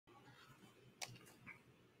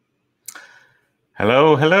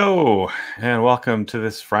Hello, hello, and welcome to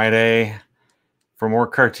this Friday for more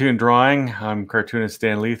cartoon drawing. I'm cartoonist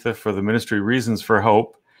Dan LIetha for the ministry Reasons for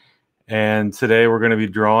Hope, and today we're going to be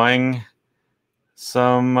drawing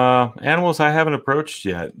some animals I haven't approached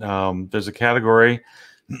yet. There's a category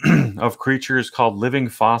of creatures called living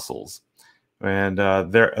fossils, and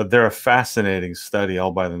they're a fascinating study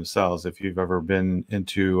all by themselves. If you've ever been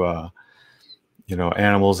into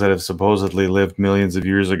animals that have supposedly lived millions of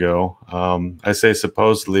years ago. I say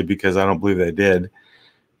supposedly because I don't believe they did,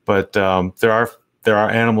 but there are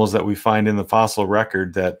animals that we find in the fossil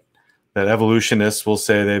record that evolutionists will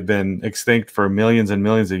say they've been extinct for millions and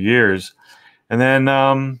millions of years, and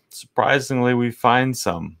then surprisingly we find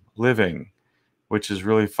some living, which is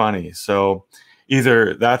really funny. So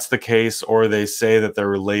either that's the case, or they say that they're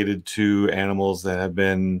related to animals that have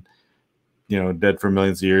been dead for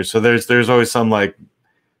millions of years. So there's always some, like,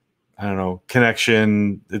 I don't know,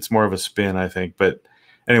 connection. It's more of a spin, I think. But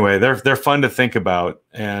anyway, they're fun to think about.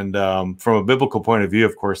 And from a biblical point of view,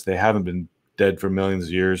 of course, they haven't been dead for millions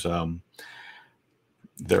of years. The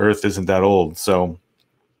earth isn't that old. So,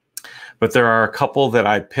 but there are a couple that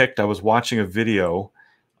I picked. I was watching a video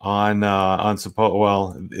on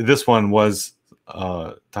this one was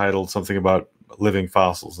titled something about living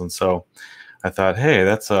fossils. And so I thought, hey,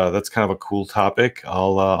 that's kind of a cool topic.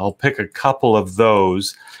 I'll pick a couple of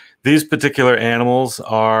those. These particular animals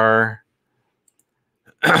are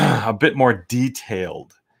a bit more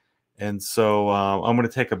detailed, and so I'm going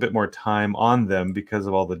to take a bit more time on them because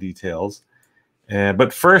of all the details.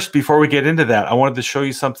 But first, before we get into that, I wanted to show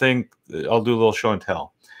you something. I'll do a little show and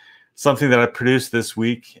tell. Something that I produced this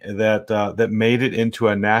week that made it into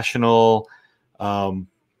a national.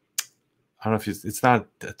 I don't know if it's not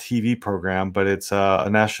a TV program, but it's a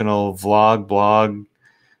national blog,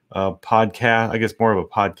 podcast. I guess more of a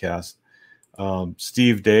podcast.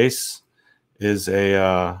 Steve Deace is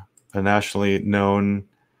a nationally known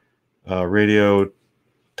radio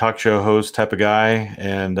talk show host type of guy,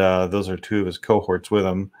 and those are two of his cohorts with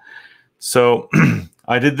him. So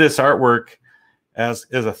I did this artwork as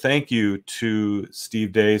a thank you to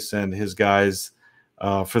Steve Deace and his guys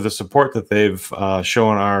for the support that they've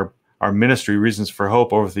shown our ministry Reasons for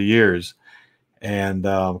Hope over the years. And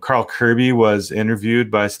Carl Kirby was interviewed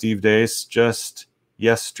by Steve Deace just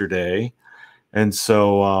yesterday, and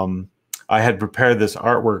so I had prepared this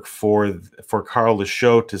artwork for Carl to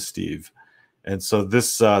show to Steve, and so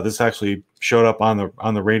this actually showed up on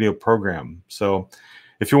the radio program. So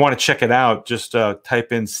if you want to check it out, just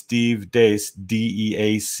type in Steve Deace,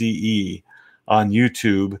 D-E-A-C-E, on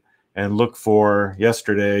YouTube and look for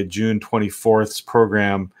yesterday, June 24th's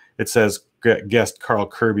program. It says guest Carl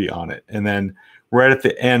Kirby on it. And then right at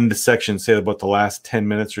the end section, say about the last 10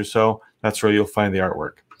 minutes or so, that's where you'll find the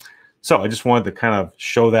artwork. So I just wanted to kind of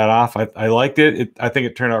show that off. I liked it. I think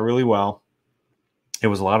it turned out really well. It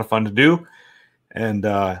was a lot of fun to do. And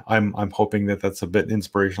I'm hoping that that's a bit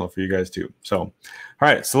inspirational for you guys too. So, all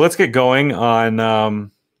right, so let's get going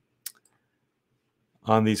on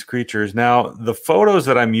these creatures. Now, the photos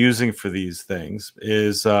that I'm using for these things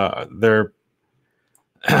is they're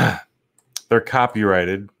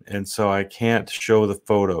copyrighted, and so I can't show the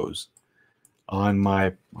photos on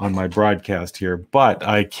my broadcast here, but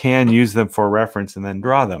I can use them for reference and then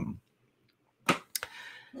draw them.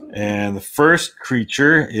 And the first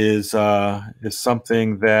creature is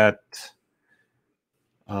something that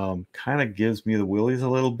kind of gives me the willies a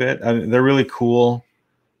little bit. I mean, they're really cool,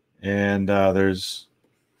 and there's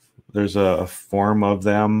a form of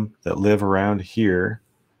them that live around here.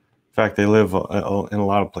 In fact, they live in a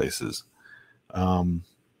lot of places.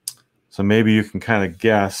 So maybe you can kind of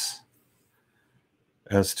guess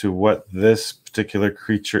as to what this particular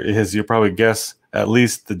creature is. You'll probably guess at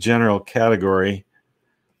least the general category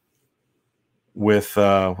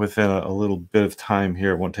within a little bit of time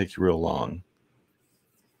here. It won't take you real long.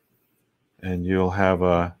 And you'll have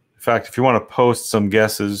in fact, if you want to post some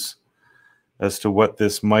guesses as to what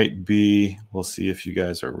this might be, we'll see if you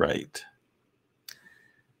guys are right.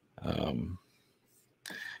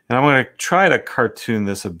 And I'm going to try to cartoon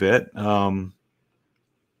this a bit.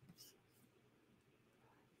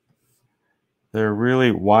 They're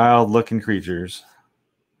really wild-looking creatures.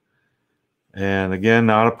 And again,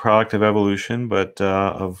 not a product of evolution, but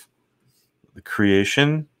of the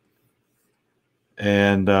creation.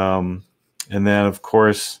 And then, of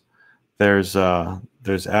course, there's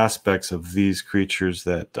aspects of these creatures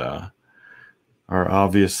that are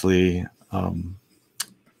obviously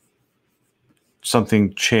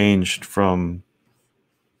something changed from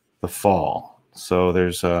the fall. So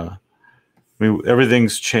there's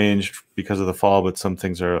everything's changed because of the fall, but some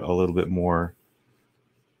things are a little bit more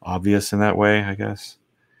obvious in that way, I guess.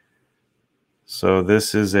 So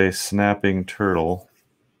this is a snapping turtle.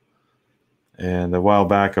 And a while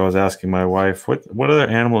back, I was asking my wife, what other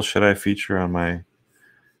animals should I feature on my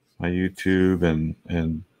YouTube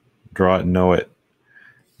and draw it and know it?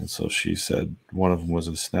 And so she said one of them was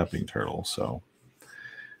a snapping turtle. So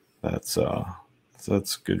that's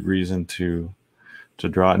good reason to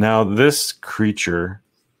draw it. Now this creature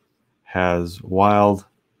has wild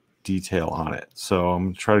detail on it, so I'm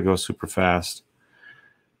gonna try to go super fast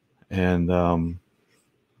and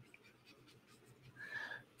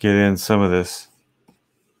get in some of this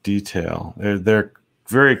detail. They're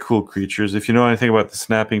very cool creatures. If you know anything about the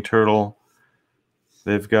snapping turtle,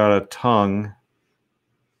 they've got a tongue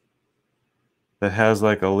that has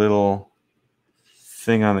like a little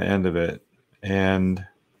thing on the end of it, and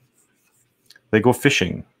they go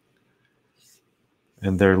fishing.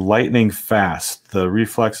 And they're lightning fast. The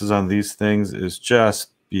reflexes on these things is just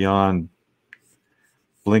beyond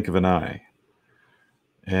blink of an eye.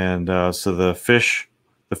 And so the fish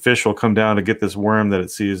will come down to get this worm that it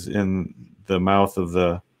sees in the mouth of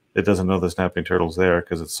it doesn't know the snapping turtle's there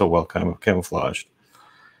because it's so well camouflaged.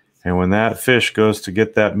 And when that fish goes to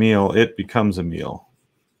get that meal, it becomes a meal.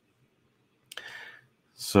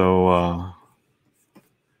 So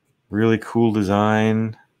really cool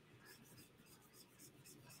design.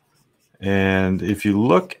 And if you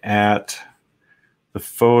look at the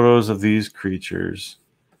photos of these creatures,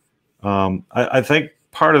 I think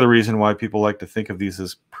part of the reason why people like to think of these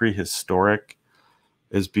as prehistoric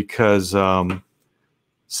is because some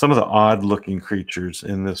of the odd-looking creatures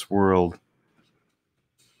in this world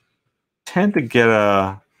tend to get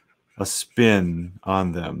a spin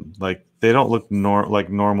on them. Like they don't look like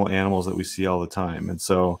normal animals that we see all the time. And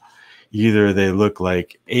so either they look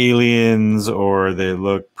like aliens or they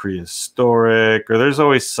look prehistoric, or there's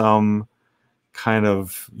always some kind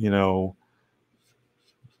of,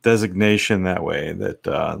 designation that way that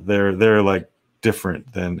they're like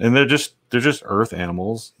different than, and they're just earth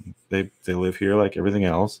animals. They live here like everything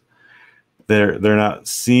else. They're not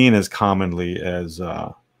seen as commonly as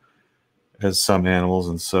some animals,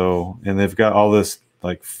 and they've got all this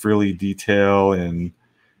like frilly detail and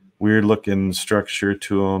weird looking structure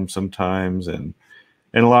to them sometimes, and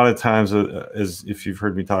a lot of times, as if you've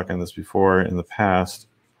heard me talk on this before in the past,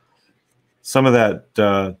 some of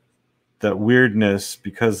that weirdness,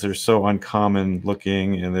 because they're so uncommon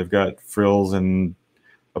looking and they've got frills and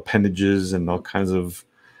appendages and all kinds of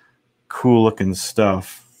cool looking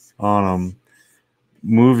stuff on them.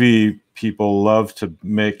 Movie people love to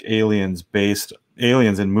make aliens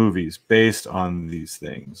in movies based on these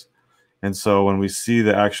things. And so when we see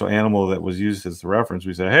the actual animal that was used as the reference,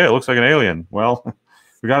 we say, hey, it looks like an alien. Well,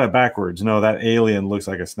 we got it backwards. No, that alien looks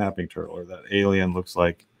like a snapping turtle, or that alien looks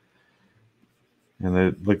like,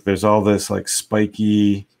 and look, there's all this like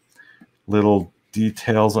spiky little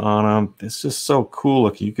details on them. It's just so cool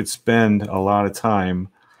looking. You could spend a lot of time,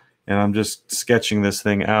 and I'm just sketching this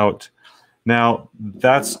thing out. Now,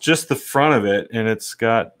 that's just the front of it, and it's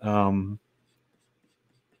got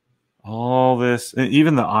all this, and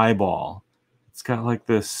even the eyeball. It's got like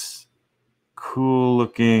this cool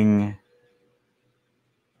looking,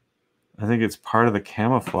 I think it's part of the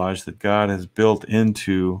camouflage that God has built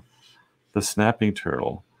into the snapping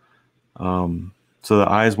turtle. So the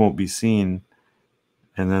eyes won't be seen,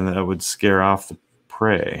 and then that would scare off the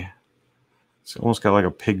prey. It's almost got like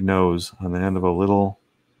a pig nose on the end of a little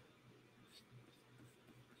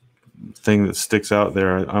thing that sticks out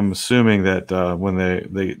there. I'm assuming that when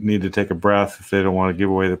they need to take a breath, if they don't want to give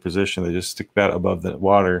away their position, they just stick that above the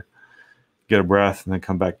water, get a breath, and then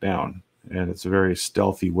come back down. And it's a very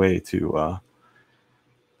stealthy way to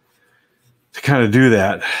kind of do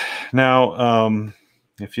that. Now,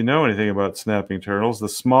 if you know anything about snapping turtles, the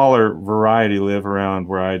smaller variety live around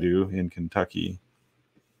where I do in Kentucky,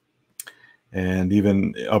 and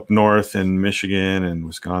even up north in Michigan and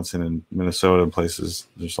Wisconsin and Minnesota and places.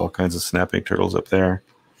 There's all kinds of snapping turtles up there,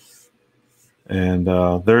 and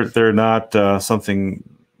they're not something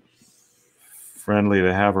friendly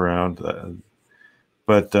to have around.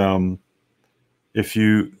 But if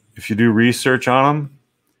you do research on them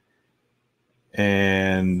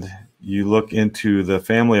and you look into the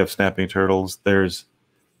family of snapping turtles, there's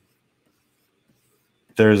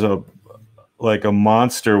a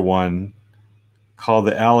monster one called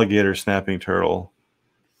the alligator snapping turtle.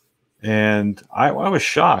 And I was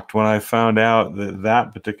shocked when I found out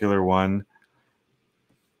that particular one,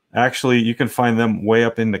 actually you can find them way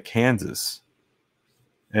up into Kansas,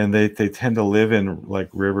 and they tend to live in like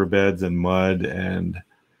riverbeds and mud, and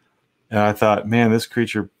I thought, man, this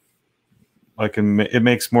creature it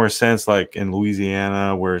makes more sense like in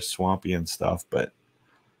Louisiana where it's swampy and stuff, but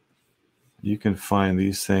you can find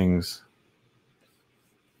these things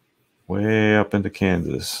way up into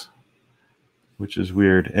Kansas, which is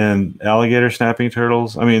weird. And alligator snapping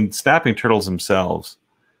turtles, I mean, snapping turtles themselves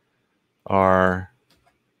are,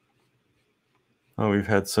 oh, we've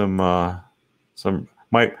had some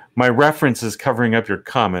my reference is covering up your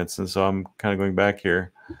comments, and so I'm kind of going back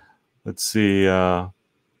here. Let's see.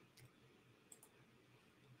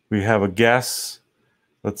 We have a guess.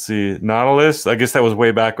 Let's see, Nautilus. I guess that was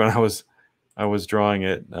way back when I was drawing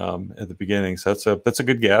it at the beginning. So that's a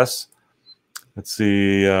good guess. Let's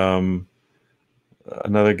see, another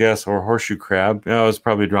guess, or horseshoe crab. I was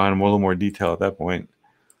probably drawing a little more detail at that point.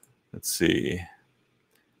 Let's see,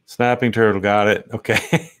 snapping turtle. Got it.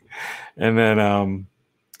 Okay, and then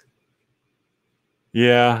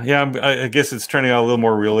yeah. I guess it's turning out a little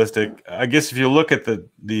more realistic. I guess if you look at the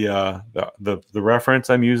reference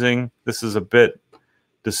I'm using, this is a bit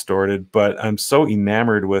distorted, but I'm so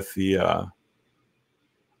enamored with the.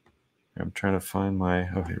 I'm trying to find my.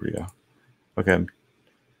 Oh, here we go. Okay,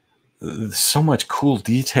 there's so much cool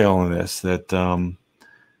detail in this that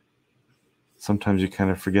sometimes you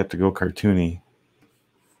kind of forget to go cartoony.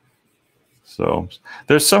 So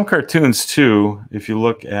there's some cartoons too. If you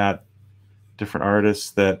look at different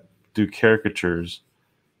artists that do caricatures,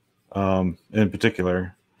 in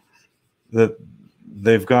particular, that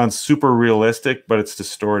they've gone super realistic, but it's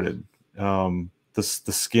distorted. The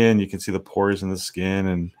skin, you can see the pores in the skin,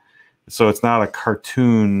 and so it's not a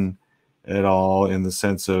cartoon at all in the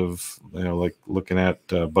sense of, you know, like looking at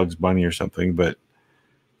Bugs Bunny or something. But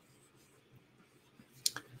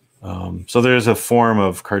so there's a form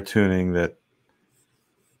of cartooning that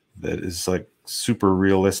is like super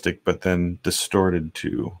realistic, but then distorted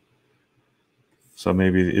too. So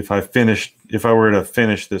maybe if I were to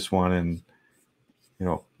finish this one and, you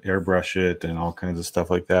know, airbrush it and all kinds of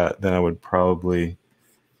stuff like that, then I would probably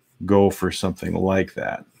go for something like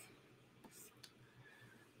that.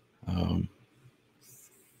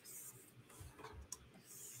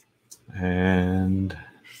 And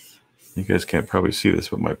you guys can't probably see this,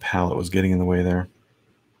 but my palette was getting in the way there.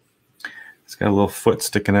 It's got a little foot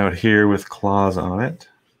sticking out here with claws on it.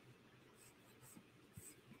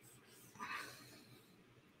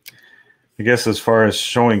 I guess as far as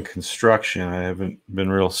showing construction, I haven't been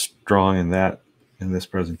real strong in that in this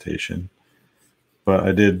presentation. But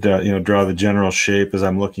I did, you know, draw the general shape as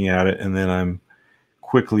I'm looking at it, and then I'm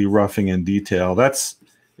quickly roughing in detail. That's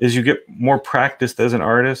as you get more practiced as an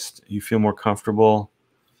artist, you feel more comfortable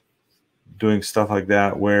doing stuff like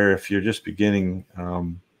that. Where if you're just beginning,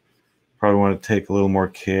 probably want to take a little more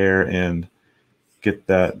care and get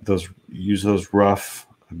use those rough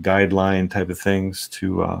guideline type of things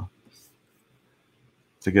to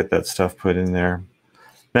get that stuff put in there.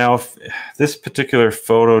 Now, if this particular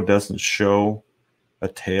photo doesn't show a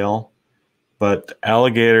tail, but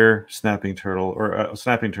alligator snapping turtle, or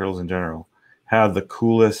snapping turtles in general, have the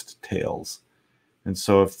coolest tails. And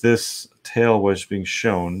so if this tail was being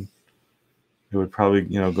shown, it would probably,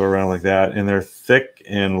 you know, go around like that. And they're thick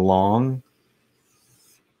and long.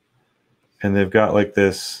 And they've got like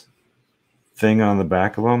this thing on the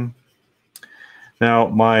back of them. Now,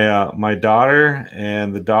 my daughter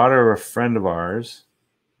and the daughter of a friend of ours,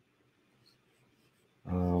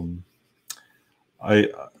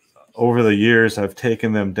 over the years, I've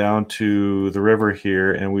taken them down to the river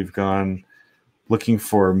here, and we've gone looking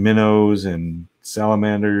for minnows and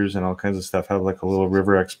salamanders and all kinds of stuff. Have like a little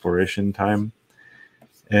river exploration time.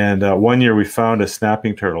 And one year we found a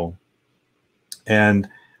snapping turtle, and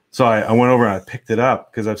so I went over and I picked it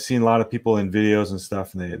up because I've seen a lot of people in videos and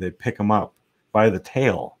stuff, and they pick them up by the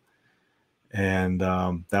tail, and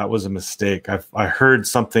that was a mistake. I heard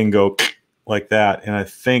something go like that, and I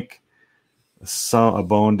think a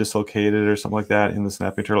bone dislocated or something like that in the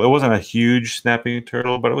snapping turtle. It wasn't a huge snapping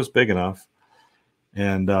turtle, but it was big enough.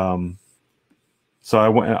 And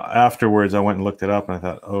so afterwards I went and looked it up, and I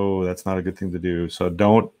thought, oh, that's not a good thing to do. So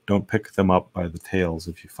don't pick them up by the tails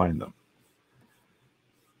if you find them.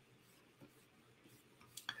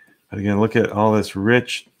 But again, look at all this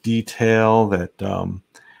rich detail that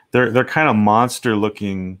they're kind of monster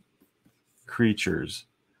looking creatures,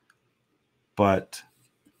 but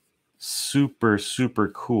super, super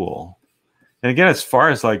cool. And again, as far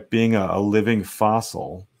as like being a living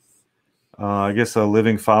fossil, I guess a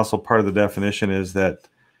living fossil, part of the definition is that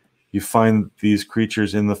you find these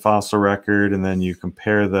creatures in the fossil record, and then you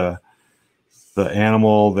compare the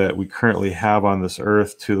animal that we currently have on this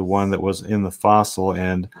earth to the one that was in the fossil,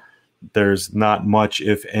 and there's not much,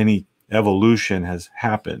 if any, evolution has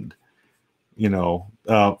happened, you know,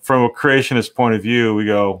 from a creationist point of view, we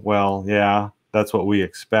go, well, yeah, that's what we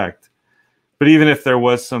expect. But even if there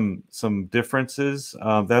was some differences,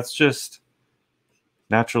 that's just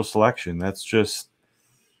natural selection. That's just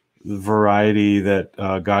the variety that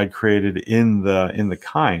God created in the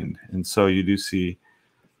kind. And so you do see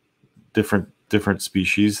different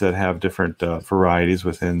species that have different varieties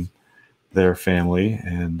within their family,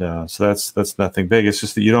 and so that's nothing big. It's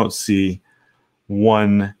just that you don't see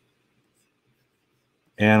one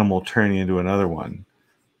animal turning into another one.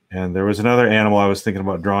 And there was another animal I was thinking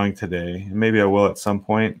about drawing today, and maybe I will at some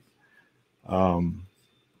point.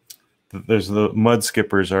 There's the mud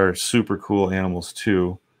skippers are super cool animals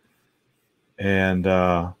too, and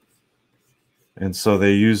so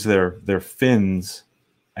they use their fins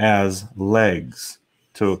as legs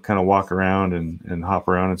to kind of walk around and hop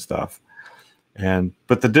around and stuff.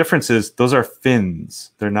 But the difference is those are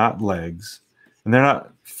fins; they're not legs, and they're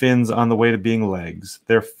not fins on the way to being legs.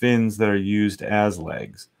 They're fins that are used as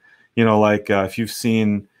legs. You know, like if you've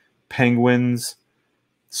seen penguins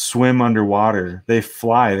swim underwater, they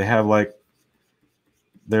fly. They have like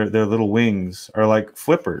their little wings are like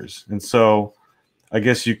flippers, and so I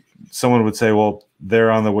guess someone would say, well,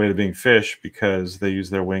 they're on the way to being fish because they use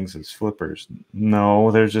their wings as flippers. No,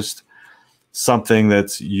 they're just something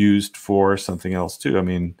that's used for something else too. I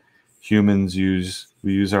mean, humans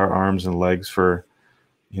we use our arms and legs for,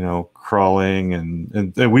 you know, crawling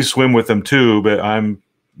and we swim with them too, but I'm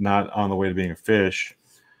not on the way to being a fish.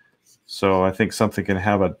 So I think something can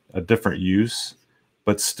have a different use,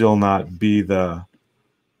 but still not be the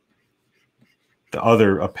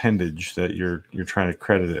other appendage that you're trying to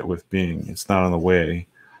credit it with being. It's not on the way.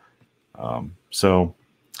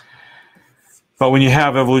 But when you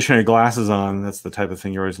have evolutionary glasses on, that's the type of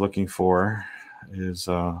thing you're always looking for.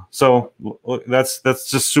 So that's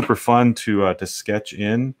just super fun to sketch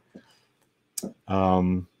in.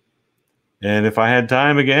 And if I had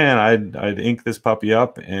time again, I'd ink this puppy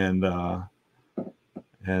up and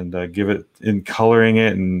give it in coloring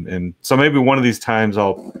it, and so maybe one of these times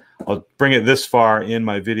I'll bring it this far in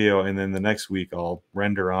my video, and then the next week I'll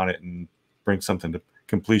render on it and bring something to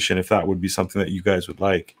completion if that would be something that you guys would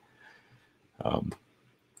like.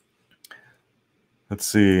 Let's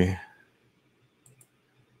see.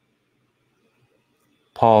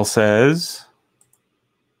 Paul says,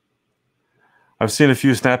 I've seen a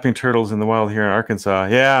few snapping turtles in the wild here in Arkansas.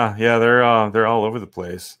 Yeah, they're all over the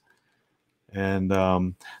place. And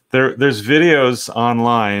there's videos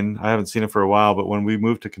online. I haven't seen it for a while, but when we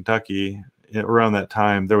moved to Kentucky around that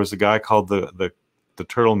time, there was a guy called the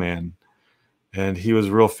Turtle Man, and he was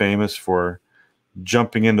real famous for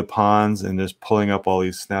jumping into ponds and just pulling up all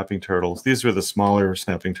these snapping turtles. These are the smaller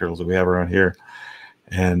snapping turtles that we have around here,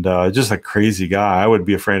 and just a crazy guy. I would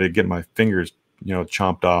be afraid of getting my fingers, you know,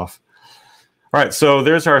 chomped off. All right, so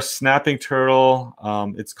there's our snapping turtle.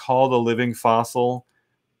 It's called a living fossil,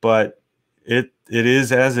 but it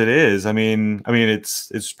is as it is. I mean,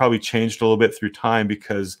 it's probably changed a little bit through time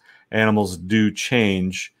because animals do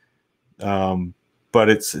change, but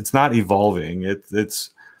it's not evolving. It's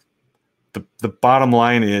the bottom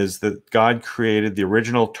line is that God created the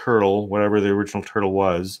original turtle, whatever the original turtle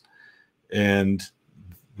was, and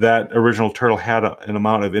that original turtle had an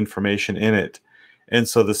amount of information in it. And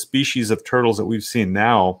so the species of turtles that we've seen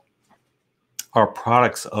now are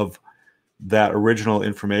products of that original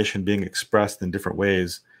information being expressed in different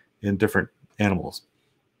ways in different animals.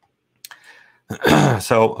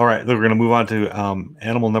 So, all right, we're going to move on to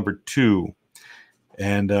animal number 2.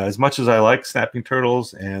 And as much as I like snapping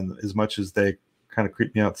turtles and as much as they kind of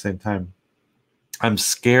creep me out at the same time, I'm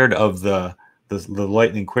scared of the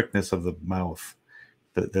lightning quickness of the mouth.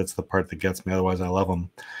 That's the part that gets me. Otherwise, I love them.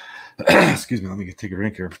 Excuse me. Let me take a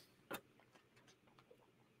drink here.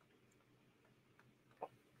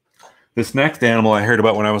 This next animal I heard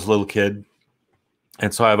about when I was a little kid,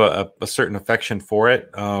 and so I have a certain affection for it,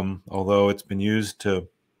 although it's been used to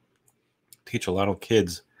teach a lot of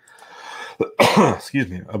kids excuse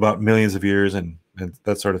me, about millions of years and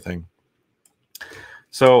that sort of thing.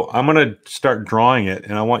 So I'm going to start drawing it,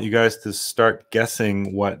 and I want you guys to start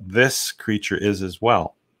guessing what this creature is as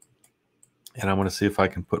well. And I'm going to see if I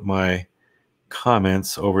can put my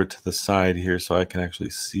comments over to the side here so I can actually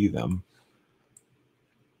see them.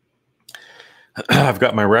 I've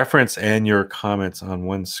got my reference and your comments on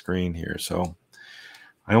one screen here, so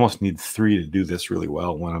I almost need 3 to do this really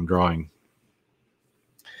well when I'm drawing.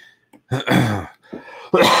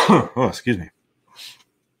 Oh, excuse me.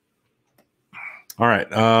 All right.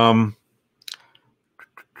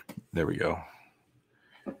 There we go.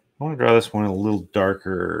 I want to draw this one a little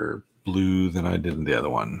darker blue than I did in the other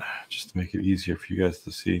one, just to make it easier for you guys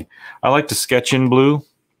to see. I like to sketch in blue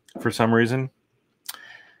for some reason.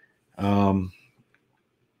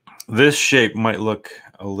 This shape might look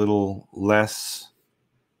a little less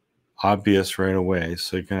obvious right away,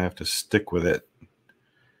 so you're gonna have to stick with it.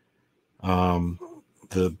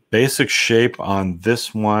 The basic shape on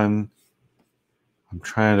this one, I'm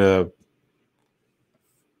trying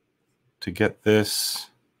to get this.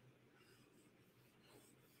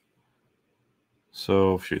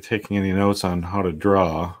 So if you're taking any notes on how to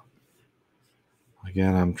draw,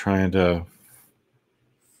 again, I'm trying to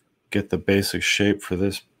get the basic shape for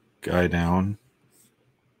this guy down.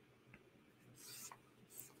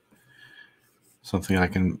 Something I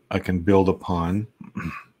can build upon.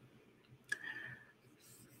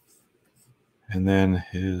 And then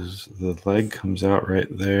the leg comes out right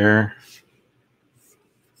there.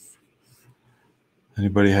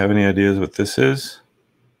 Anybody have any ideas what this is?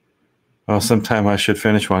 Oh, sometime I should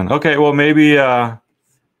finish one. Okay, well maybe I'll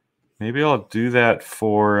do that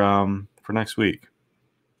for next week.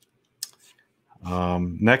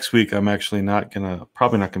 Next week I'm actually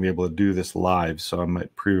probably not gonna be able to do this live, so I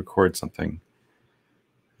might pre-record something.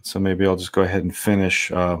 So maybe I'll just go ahead and finish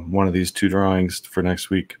one of these two drawings for next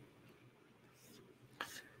week.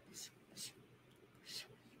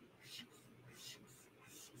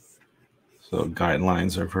 So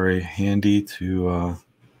guidelines are very handy to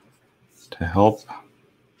help.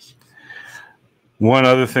 One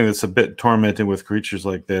other thing that's a bit tormenting with creatures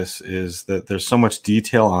like this is that there's so much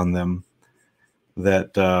detail on them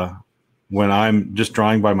that when I'm just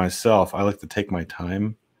drawing by myself, I like to take my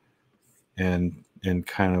time and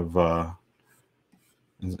kind of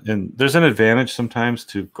and there's an advantage sometimes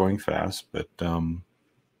to going fast, but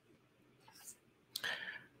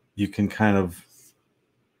you can kind of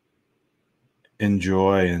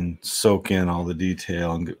enjoy and soak in all the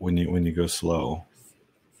detail when you go slow.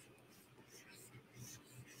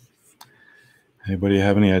 Anybody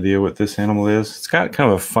have any idea what this animal is? It's got kind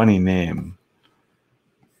of a funny name,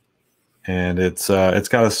 and it's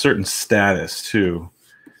got a certain status too,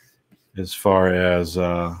 as far as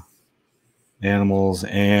animals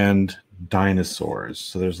and dinosaurs.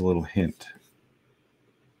 So there's a little hint.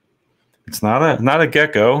 It's not a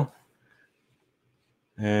gecko.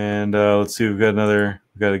 And let's see, we've got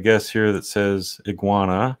a guess here that says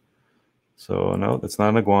iguana. So no, that's not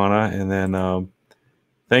an iguana. And then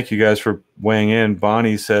thank you guys for weighing in.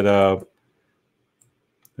 Bonnie said,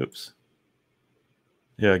 oops,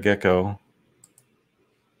 yeah, gecko.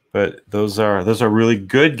 But those are really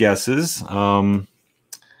good guesses. I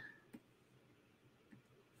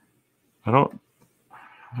don't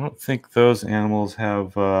think those animals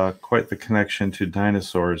have quite the connection to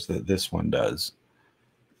dinosaurs that this one does.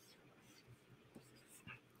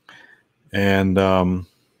 And I'm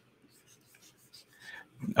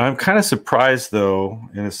kind of surprised, though,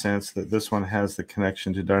 in a sense, that this one has the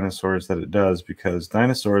connection to dinosaurs that it does, because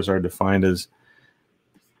dinosaurs are defined as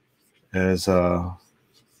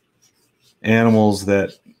animals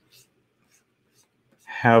that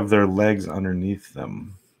have their legs underneath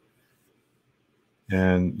them.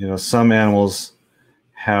 And, you know, some animals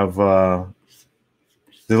have,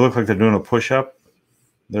 they look like they're doing a push-up.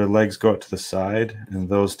 Their legs go out to the side, and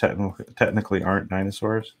those technically aren't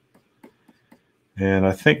dinosaurs. And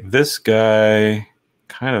I think this guy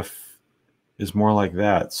kind of is more like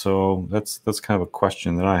that. So that's kind of a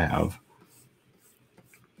question that I have.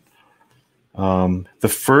 The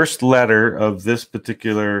first letter of this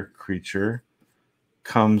particular creature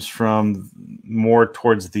comes from more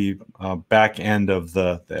towards the back end of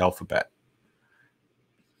the alphabet.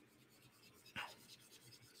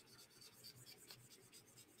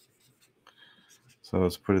 So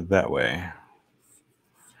let's put it that way.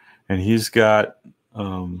 And he's got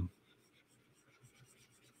some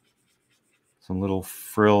little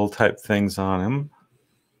frill type things on him.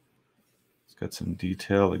 It's got some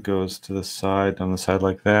detail that goes to the side, down the side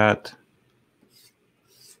like that.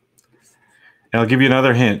 And I'll give you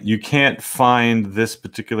another hint. You can't find this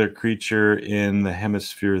particular creature in the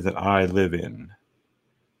hemisphere that I live in.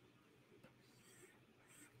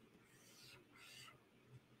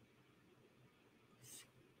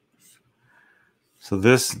 So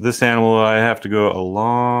this animal, I have to go a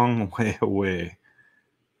long way away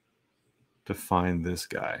to find this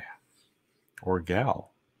guy or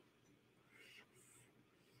gal.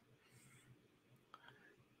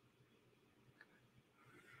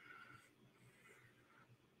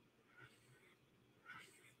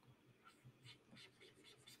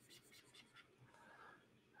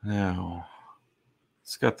 Now,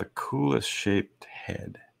 it's got the coolest shaped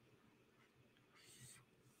head.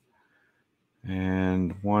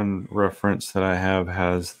 And one reference that I have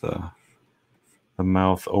has the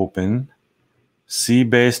mouth open.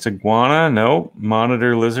 Sea-based iguana, no.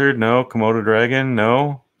 Monitor lizard, no. Komodo dragon,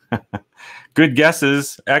 no. Good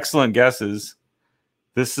guesses. Excellent guesses.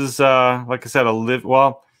 This is, like I said,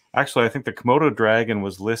 well, actually, I think the Komodo dragon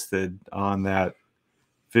was listed on that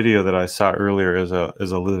video that I saw earlier as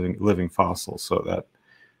a living fossil. So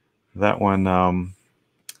that one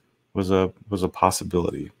was a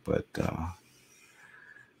possibility. But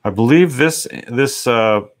I believe this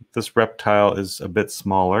reptile is a bit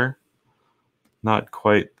smaller, not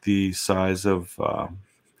quite the size of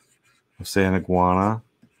say an iguana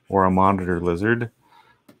or a monitor lizard.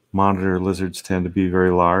 Monitor lizards tend to be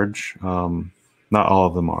very large. Not all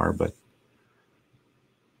of them are, but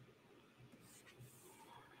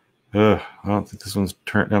I don't think this one's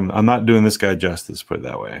turned. I'm not doing this guy justice, put it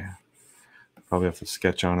that way. Probably have to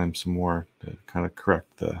sketch on him some more to kind of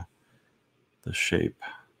correct the shape.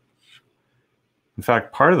 In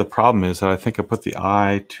fact, part of the problem is that I think I put the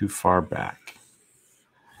eye too far back.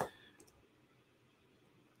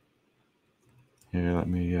 Here, let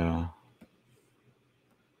me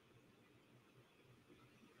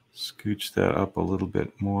scooch that up a little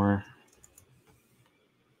bit more.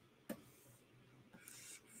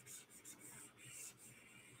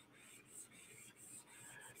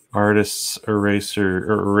 Artists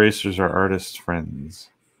erasers are artists' friends.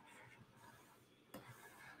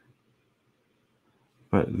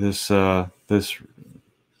 But this this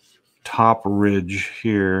top ridge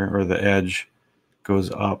here, or the edge,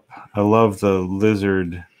 goes up. I love the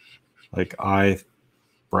lizard like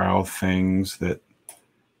eyebrow things that,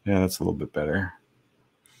 yeah, that's a little bit better.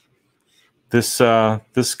 This guy,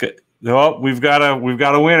 oh, we've got a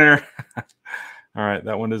winner. All right,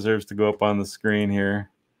 that one deserves to go up on the screen here.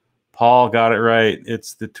 Paul got it right.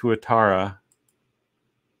 It's the tuatara.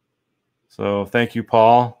 So thank you,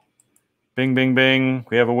 Paul. Bing, bing, bing.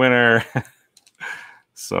 We have a winner.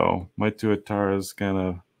 So my tuatara is kind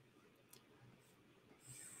of,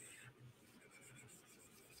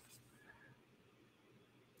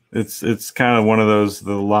 it's kind of one of those,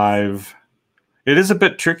 the live. It is a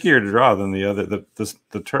bit trickier to draw than the other.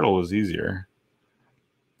 The turtle was easier.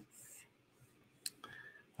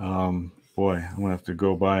 Boy, I'm gonna have to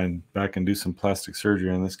go back and do some plastic surgery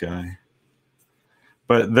on this guy.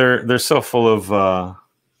 But they're so full of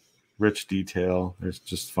rich detail. They're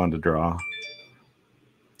just fun to draw.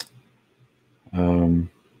 And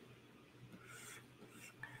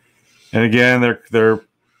again, they're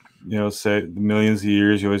say millions of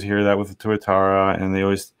years. You always hear that with the tuatara, and they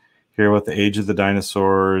always hear about the age of the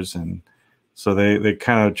dinosaurs, and so they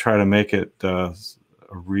kind of try to make it a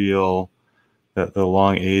real, the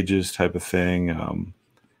long ages type of thing,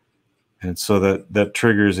 and so that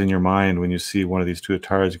triggers in your mind when you see one of these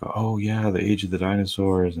tuataras. You go, oh yeah, the age of the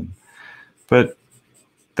dinosaurs, but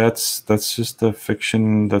that's just a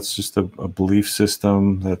fiction. That's just a belief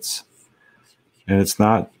system. And it's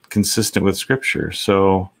not consistent with scripture.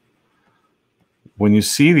 So when you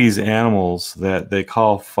see these animals that they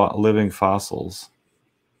call living fossils,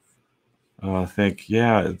 think,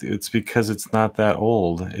 yeah, it's because it's not that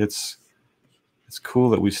old. It's cool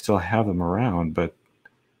that we still have them around, but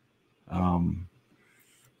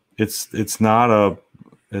it's not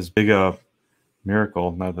as big a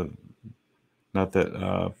miracle. Not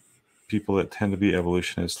that people that tend to be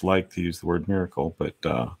evolutionists like to use the word miracle, but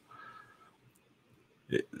a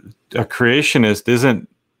creationist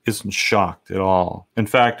isn't shocked at all. In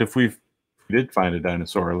fact, if we did find a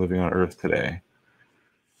dinosaur living on Earth today,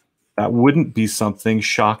 that wouldn't be something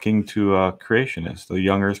shocking to a creationist, a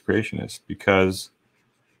young Earth creationist, because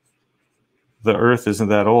the Earth isn't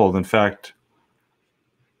that old. In fact,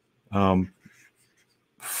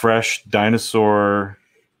 fresh dinosaur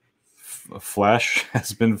flesh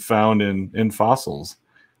has been found in fossils.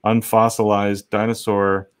 Unfossilized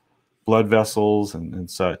dinosaur blood vessels and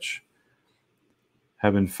such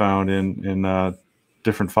have been found in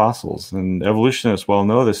different fossils. And evolutionists well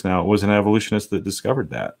know this now. It was an evolutionist that discovered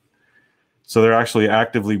that. So they're actually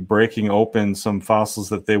actively breaking open some fossils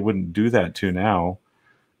that they wouldn't do that to now,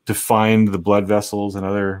 to find the blood vessels and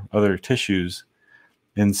other tissues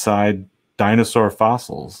inside dinosaur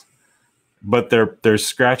fossils. But they're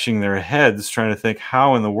scratching their heads trying to think,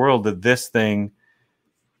 how in the world did this thing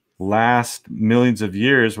last millions of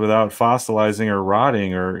years without fossilizing or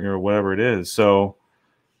rotting or whatever it is? So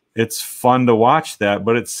it's fun to watch that,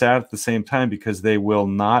 but it's sad at the same time, because they will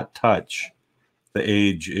not touch the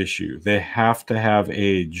age issue. They have to have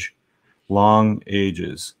age, long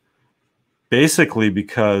ages, basically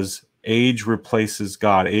because age replaces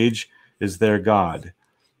God. Age is their God.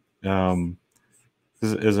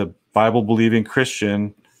 as a Bible-believing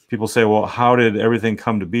Christian, people say, well, how did everything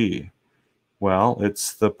come to be? Well,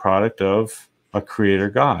 it's the product of a creator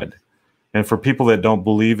God. And for people that don't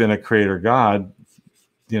believe in a creator God,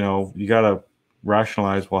 you know, you got to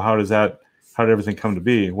rationalize, well, how did everything come to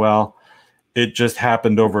be? Well, it just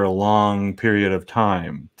happened over a long period of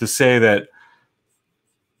time. To say that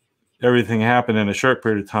everything happened in a short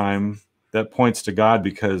period of time, that points to God,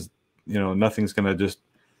 because, you know, nothing's going to just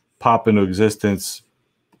pop into existence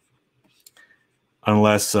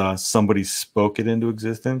unless somebody spoke it into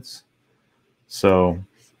existence. So,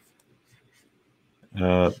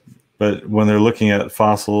 but when they're looking at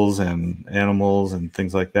fossils and animals and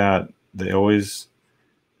things like that, they always,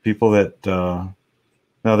 people that,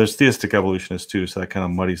 now there's theistic evolutionists too, so that kind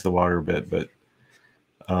of muddies the water a bit, but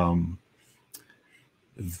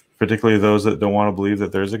particularly those that don't want to believe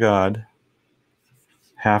that there's a God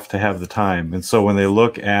have to have the time. And so when they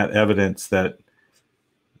look at evidence that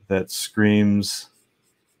screams,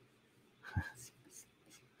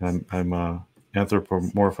 I'm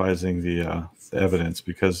anthropomorphizing the evidence,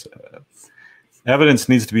 because evidence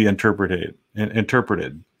needs to be interpreted.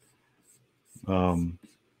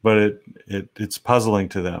 But it's puzzling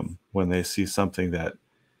to them when they see something that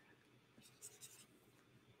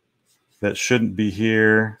shouldn't be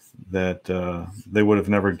here, that they would have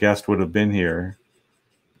never guessed would have been here.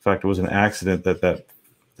 In fact, it was an accident that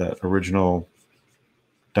original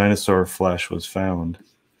dinosaur flesh was found.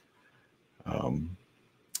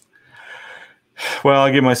 Well,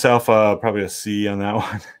 I'll give myself probably a C on that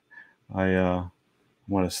one. I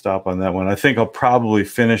want to stop on that one. I think I'll probably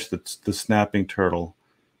finish the snapping turtle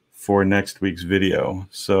for next week's video.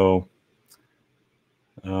 So,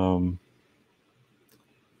 so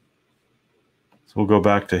we'll go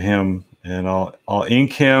back to him, and I'll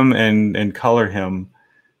ink him and color him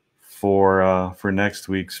for next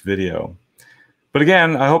week's video. But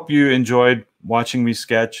again, I hope you enjoyed watching me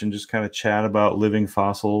sketch and just kind of chat about living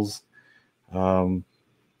fossils.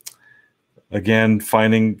 Again,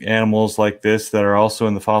 finding animals like this that are also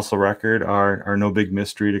in the fossil record are no big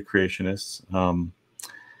mystery to creationists.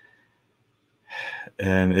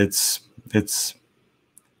 And it's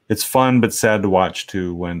fun but sad to watch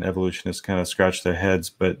too, when evolutionists kind of scratch their heads.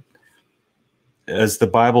 But as the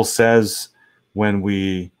Bible says, when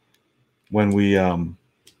we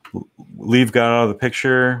leave God out of the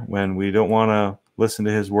picture, when we don't want to listen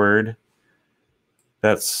to his word,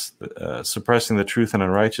 that's suppressing the truth and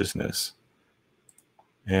unrighteousness.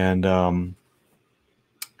 And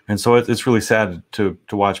so it's really sad to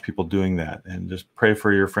watch people doing that. And just pray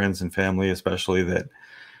for your friends and family, especially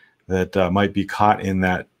that might be caught in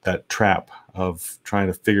that trap of trying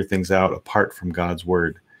to figure things out apart from God's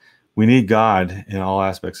word. We need God in all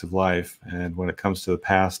aspects of life, and when it comes to the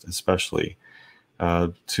past especially,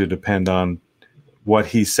 to depend on what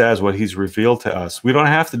he says, what he's revealed to us. We don't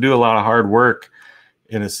have to do a lot of hard work.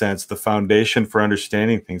 In a sense, the foundation for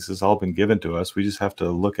understanding things has all been given to us. We just have to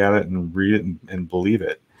look at it and read it and believe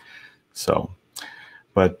it. So,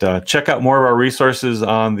 but check out more of our resources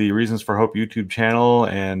on the Reasons for Hope YouTube channel,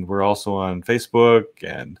 and we're also on Facebook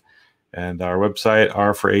and our website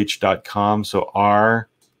r4h.com. So R,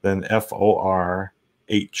 then FORH.com.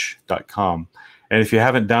 And if you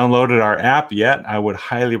haven't downloaded our app yet, I would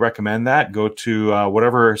highly recommend that. Go to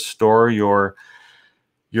whatever store your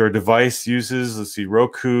device uses. Let's see,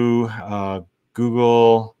 Roku,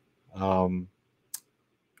 Google, I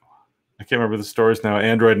can't remember the stores now,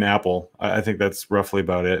 Android and Apple. I think that's roughly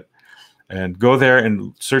about it. And go there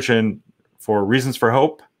and search in for Reasons for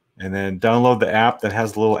Hope, and then download the app that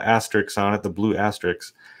has the little asterisks on it, the blue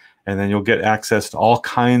asterisks. And then you'll get access to all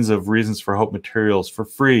kinds of Reasons for Hope materials for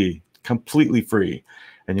free, completely free.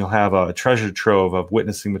 And you'll have a treasure trove of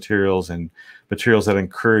witnessing materials and materials that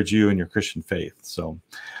encourage you in your Christian faith. So,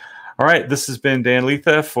 all right, this has been Dan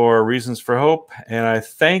LIetha for Reasons for Hope, and I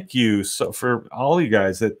thank you for all you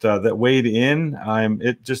guys that weighed in.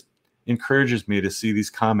 It just encourages me to see these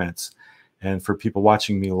comments, and for people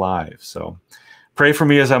watching me live. So, pray for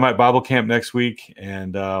me as I'm at Bible camp next week,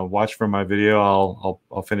 and watch for my video.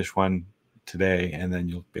 I'll finish one today, and then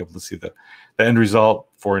you'll be able to see the end result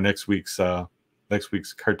for next week's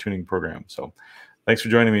cartooning program. So, thanks for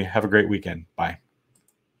joining me. Have a great weekend. Bye.